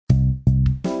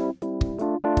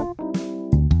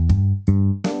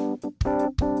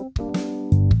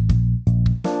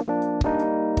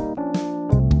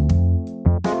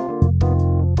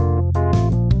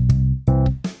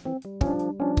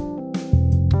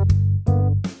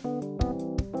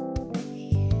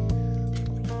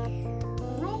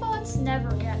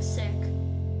get sick.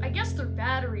 I guess their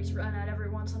batteries run out every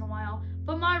once in a while,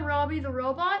 but my Robbie the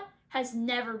robot has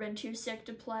never been too sick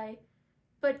to play.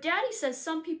 But Daddy says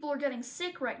some people are getting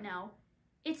sick right now.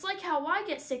 It's like how I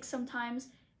get sick sometimes,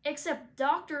 except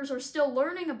doctors are still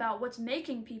learning about what's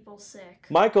making people sick.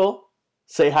 Michael,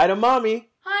 say hi to Mommy.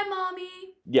 Hi, Mommy.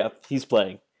 Yeah, he's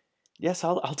playing. Yes,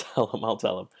 I'll tell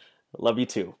him. Love you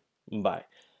too. Bye.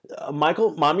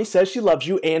 Michael, Mommy says she loves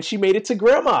you and she made it to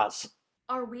Grandma's.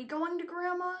 Are we going to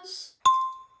Grandma's?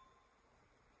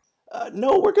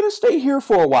 No, we're gonna stay here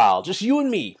for a while. Just you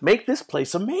and me. Make this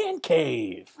place a man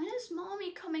cave. When is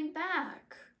Mommy coming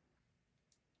back?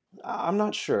 I'm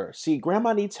not sure. See,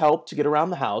 Grandma needs help to get around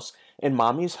the house, and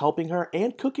Mommy is helping her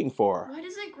and cooking for her. Why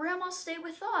doesn't Grandma stay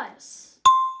with us?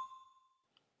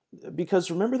 Because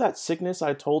remember that sickness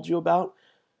I told you about?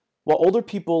 Well, older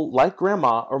people like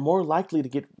Grandma are more likely to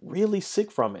get really sick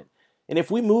from it. And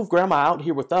if we move Grandma out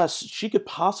here with us, she could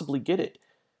possibly get it.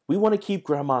 We want to keep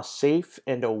Grandma safe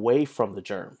and away from the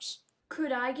germs.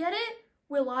 Could I get it?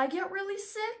 Will I get really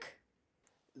sick?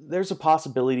 There's a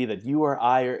possibility that you or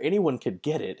I or anyone could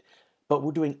get it, but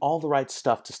we're doing all the right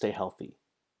stuff to stay healthy.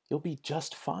 You'll be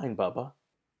just fine, Bubba.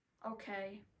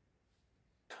 Okay.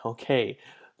 Okay.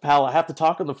 Pal, I have to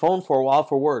talk on the phone for a while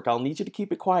for work. I'll need you to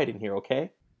keep it quiet in here,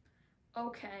 okay?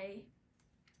 Okay.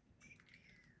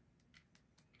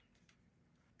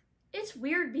 It's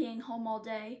weird being home all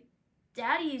day.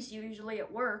 Daddy's usually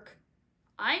at work.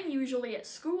 I'm usually at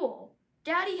school.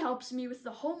 Daddy helps me with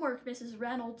the homework Mrs.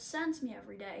 Reynolds sends me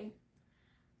every day.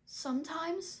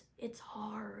 Sometimes it's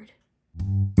hard.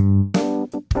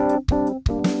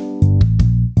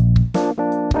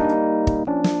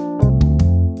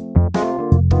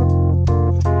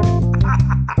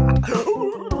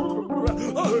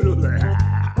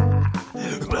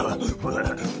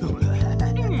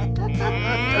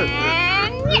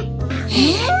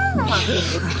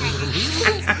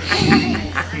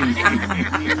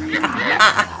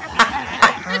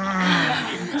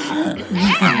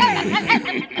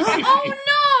 Oh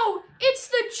no! It's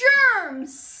the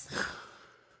germs!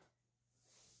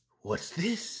 What's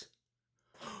this?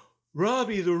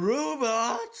 Robbie the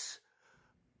robot?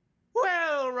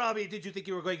 Well, Robbie, did you think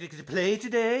you were going to play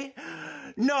today?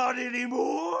 Not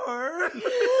anymore!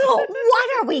 What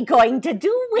are we going to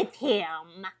do with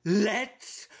him?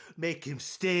 Let's make him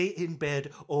stay in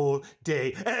bed all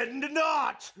day and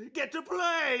not get to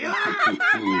play!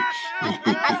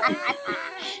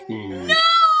 No!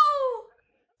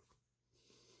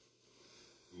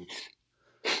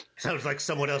 Sounds like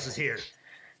someone else is here.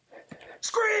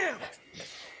 Scram!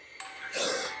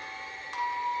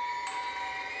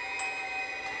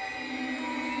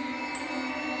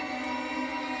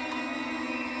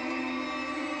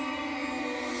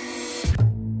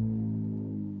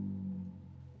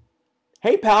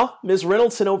 Hey, pal. Ms.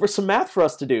 Reynolds sent over some math for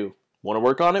us to do. Want to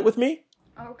work on it with me?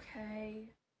 Okay.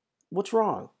 What's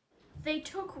wrong? They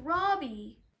took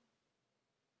Robbie.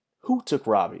 Who took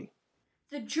Robbie?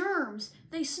 The germs.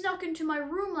 They snuck into my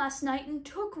room last night and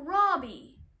took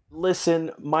Robbie. Listen,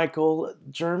 Michael,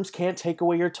 germs can't take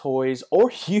away your toys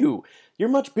or you. You're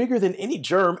much bigger than any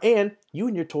germ, and you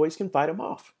and your toys can fight them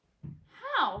off.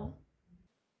 How?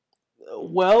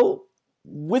 Well,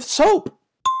 with soap.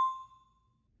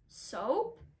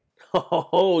 Soap?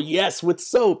 Oh, yes, with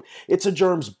soap. It's a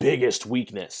germ's biggest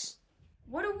weakness.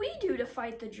 What do we do to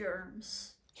fight the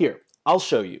germs? Here, I'll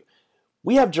show you.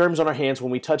 We have germs on our hands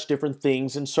when we touch different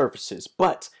things and surfaces,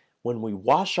 but when we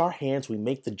wash our hands, we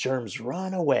make the germs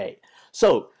run away.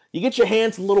 So, you get your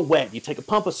hands a little wet. You take a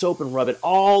pump of soap and rub it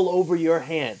all over your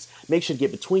hands. Make sure to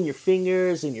get between your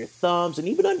fingers and your thumbs and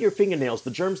even under your fingernails.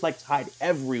 The germs like to hide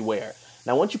everywhere.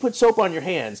 Now, once you put soap on your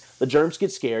hands, the germs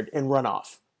get scared and run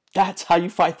off. That's how you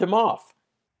fight them off.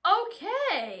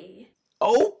 Okay.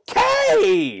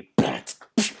 Okay!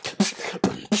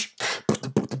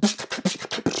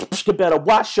 You better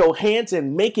wash your hands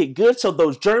and make it good so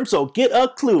those germs will get a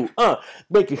clue.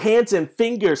 Make your hands and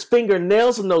fingers,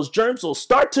 fingernails, and those germs will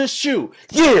start to shoo.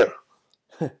 Yeah!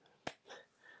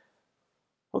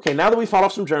 Okay, now that we fought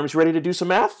off some germs, you ready to do some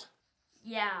math?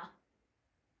 Yeah.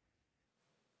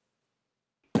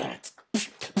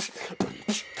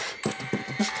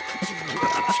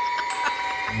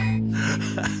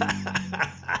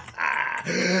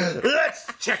 Let's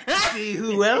check to see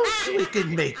who else we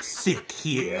can make sick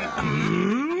here.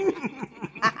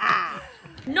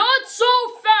 Not so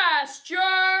fast,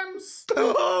 germs!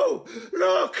 Oh,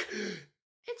 look!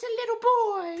 It's a little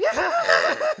boy.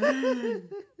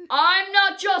 I'm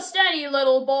not just any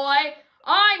little boy.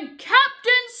 I'm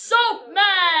Captain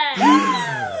Soapman!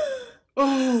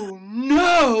 Oh,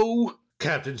 no!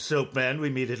 Captain Soapman, we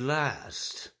meet at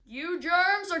last. You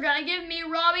germs are gonna give me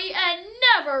Robbie and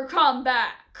never come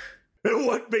back.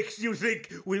 What makes you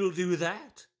think we'll do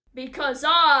that? Because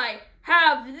I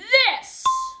have this!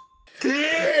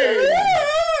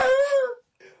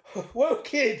 Whoa,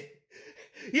 kid!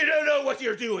 You don't know what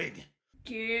you're doing!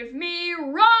 Give me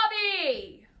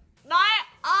Robbie! My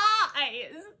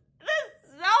eyes!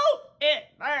 The soap, it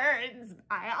burns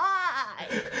my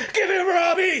eyes! Give him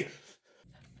Robbie!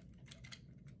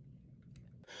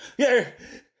 Here,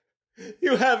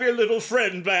 you have your little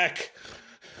friend back.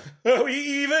 Are we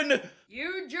even?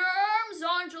 You germs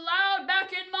aren't allowed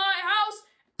back in my house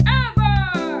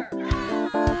ever!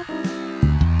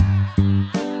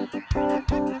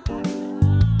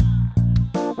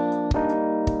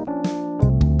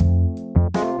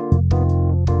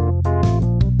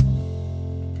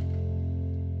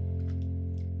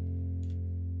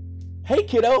 Hey,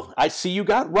 kiddo, I see you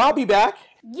got Robbie back.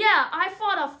 Yeah, I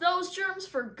fought off those germs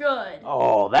for good.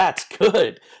 Oh, that's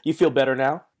good. You feel better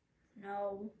now?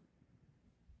 No.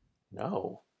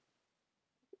 No.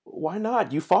 Why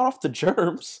not? You fought off the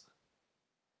germs.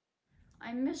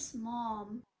 I miss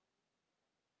Mom.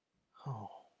 Oh.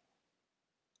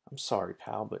 I'm sorry,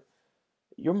 pal, but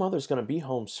your mother's gonna be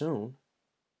home soon.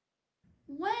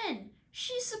 When?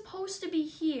 She's supposed to be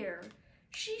here.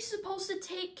 She's supposed to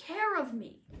take care of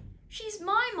me. She's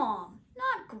my mom,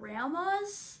 not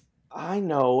Grandma's. I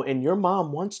know, and your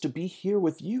mom wants to be here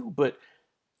with you, but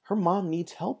her mom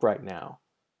needs help right now.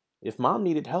 If Mom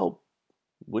needed help,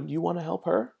 wouldn't you want to help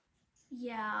her?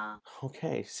 Yeah.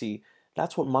 Okay, see,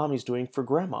 that's what Mommy's doing for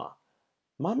Grandma.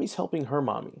 Mommy's helping her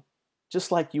mommy,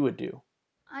 just like you would do.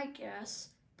 I guess,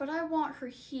 but I want her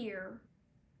here.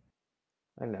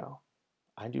 I know.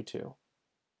 I do too.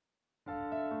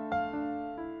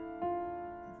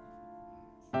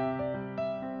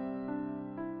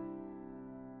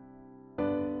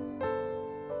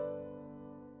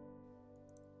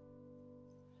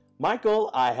 Michael,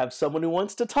 I have someone who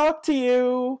wants to talk to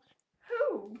you.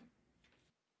 Who?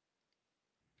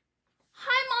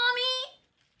 Hi, Mommy!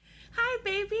 Hi,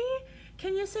 baby.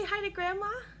 Can you say hi to Grandma?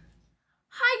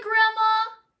 Hi,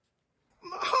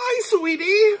 Grandma! Hi,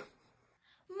 sweetie!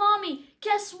 Mommy,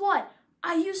 guess what?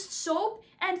 I used soap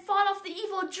and fought off the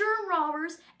evil germ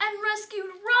robbers and rescued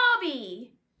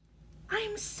Robbie!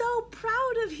 I'm so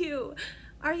proud of you.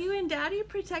 Are you and Daddy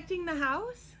protecting the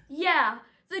house? Yeah,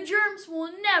 the germs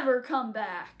will never come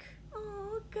back.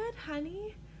 Oh, good,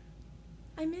 honey.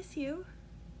 I miss you.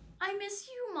 I miss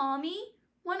you, Mommy.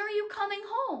 When are you coming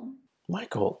home?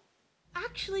 Michael.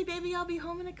 Actually, baby, I'll be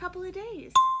home in a couple of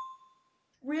days.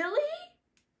 Really?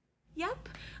 Yep.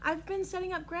 I've been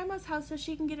setting up Grandma's house so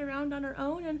she can get around on her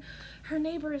own, and her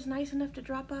neighbor is nice enough to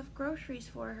drop off groceries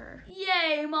for her.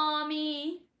 Yay,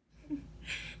 Mommy!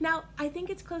 Now, I think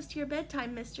it's close to your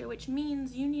bedtime, mister, which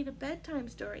means you need a bedtime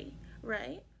story,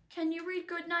 right? Can you read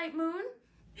Goodnight Moon?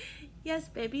 Yes,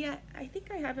 baby. I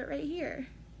think I have it right here.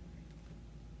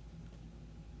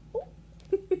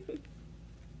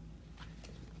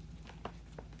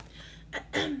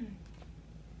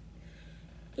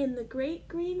 In the great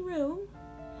green room,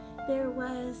 there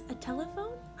was a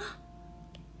telephone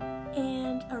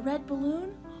and a red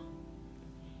balloon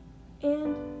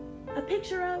and a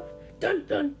picture of dun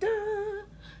dun dun,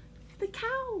 the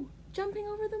cow jumping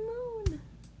over the moon.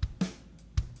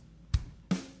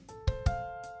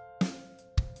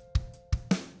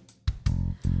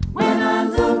 When I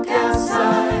look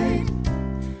outside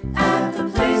at the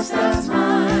place that's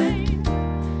mine,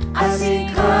 I see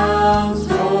clouds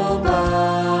roll by.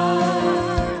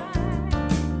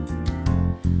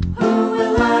 Who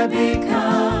will I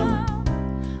become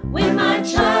when my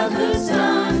childhood's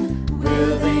done?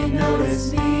 Will they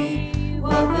notice me?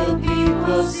 What will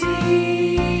people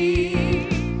see?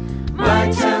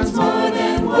 My town's more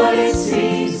than what it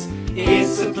seems.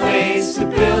 It's a place to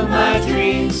build my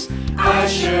dreams. I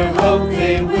sure hope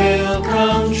they will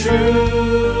come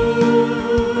true.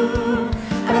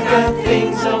 I've got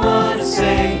things I want to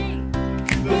say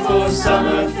before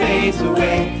summer fades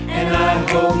away, and I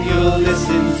hope you'll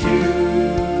listen to.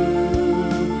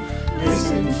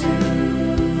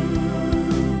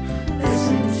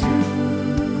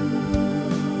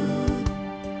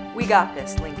 We got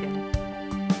this, Lincoln.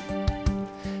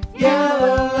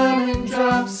 Yellow lemon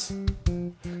drops,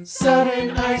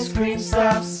 sudden ice cream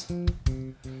stops,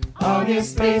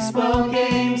 August baseball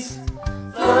games,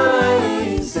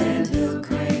 flying sandhill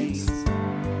cranes.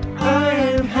 I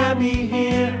am happy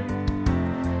here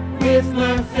with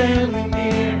my family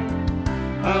near.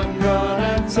 I'm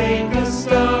gonna take a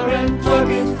star and plug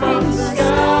it from the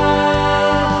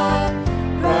sky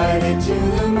right into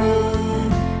the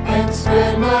moon and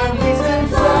spread my wings and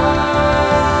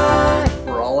fly.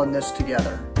 We're all all in this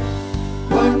together.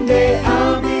 One day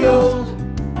I'll be old,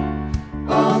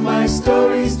 all my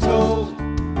stories told,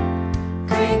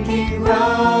 cranking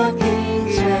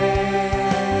rocking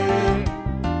chair.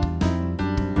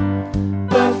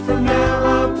 But for now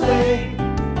I'll play,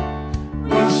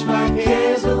 wish my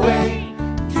cares away,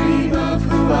 dream of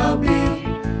who I'll be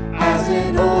as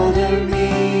an older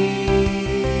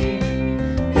me.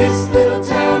 This little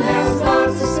town has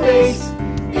lots of space,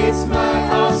 it's my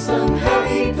awesome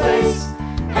happy place,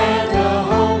 and a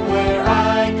home where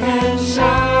I can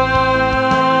shine.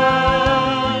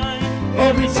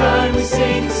 Every time we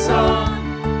sing a song,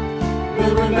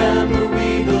 we'll remember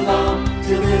we belong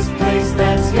to this place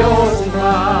that's yours and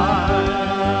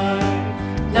mine.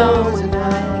 Yours and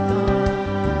mine.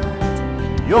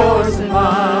 Yours and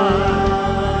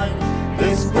mine.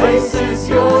 This place is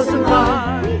yours and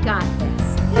mine. We got this.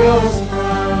 Yours and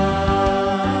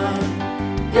mine.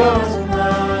 Yours and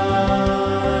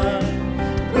mine.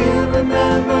 We'll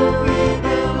remember we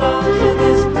belong to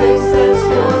this place that's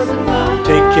yours and mine.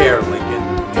 Take care, Lincoln.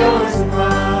 Yours and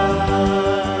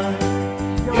mine.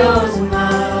 Yours and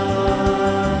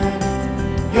mine.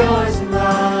 Yours and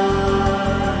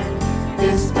mine.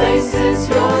 This place is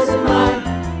yours and mine.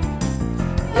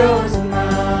 Yours and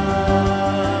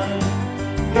mine.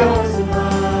 Yours and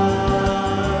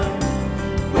mine.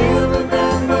 We'll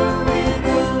remember we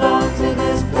belong to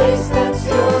this place that's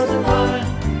yours and mine.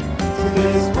 To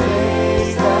this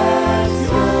place that's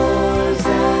yours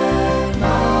and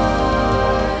mine.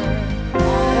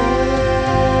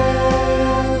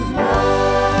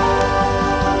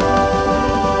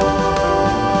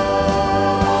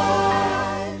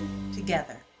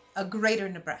 Together, a greater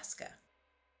Nebraska.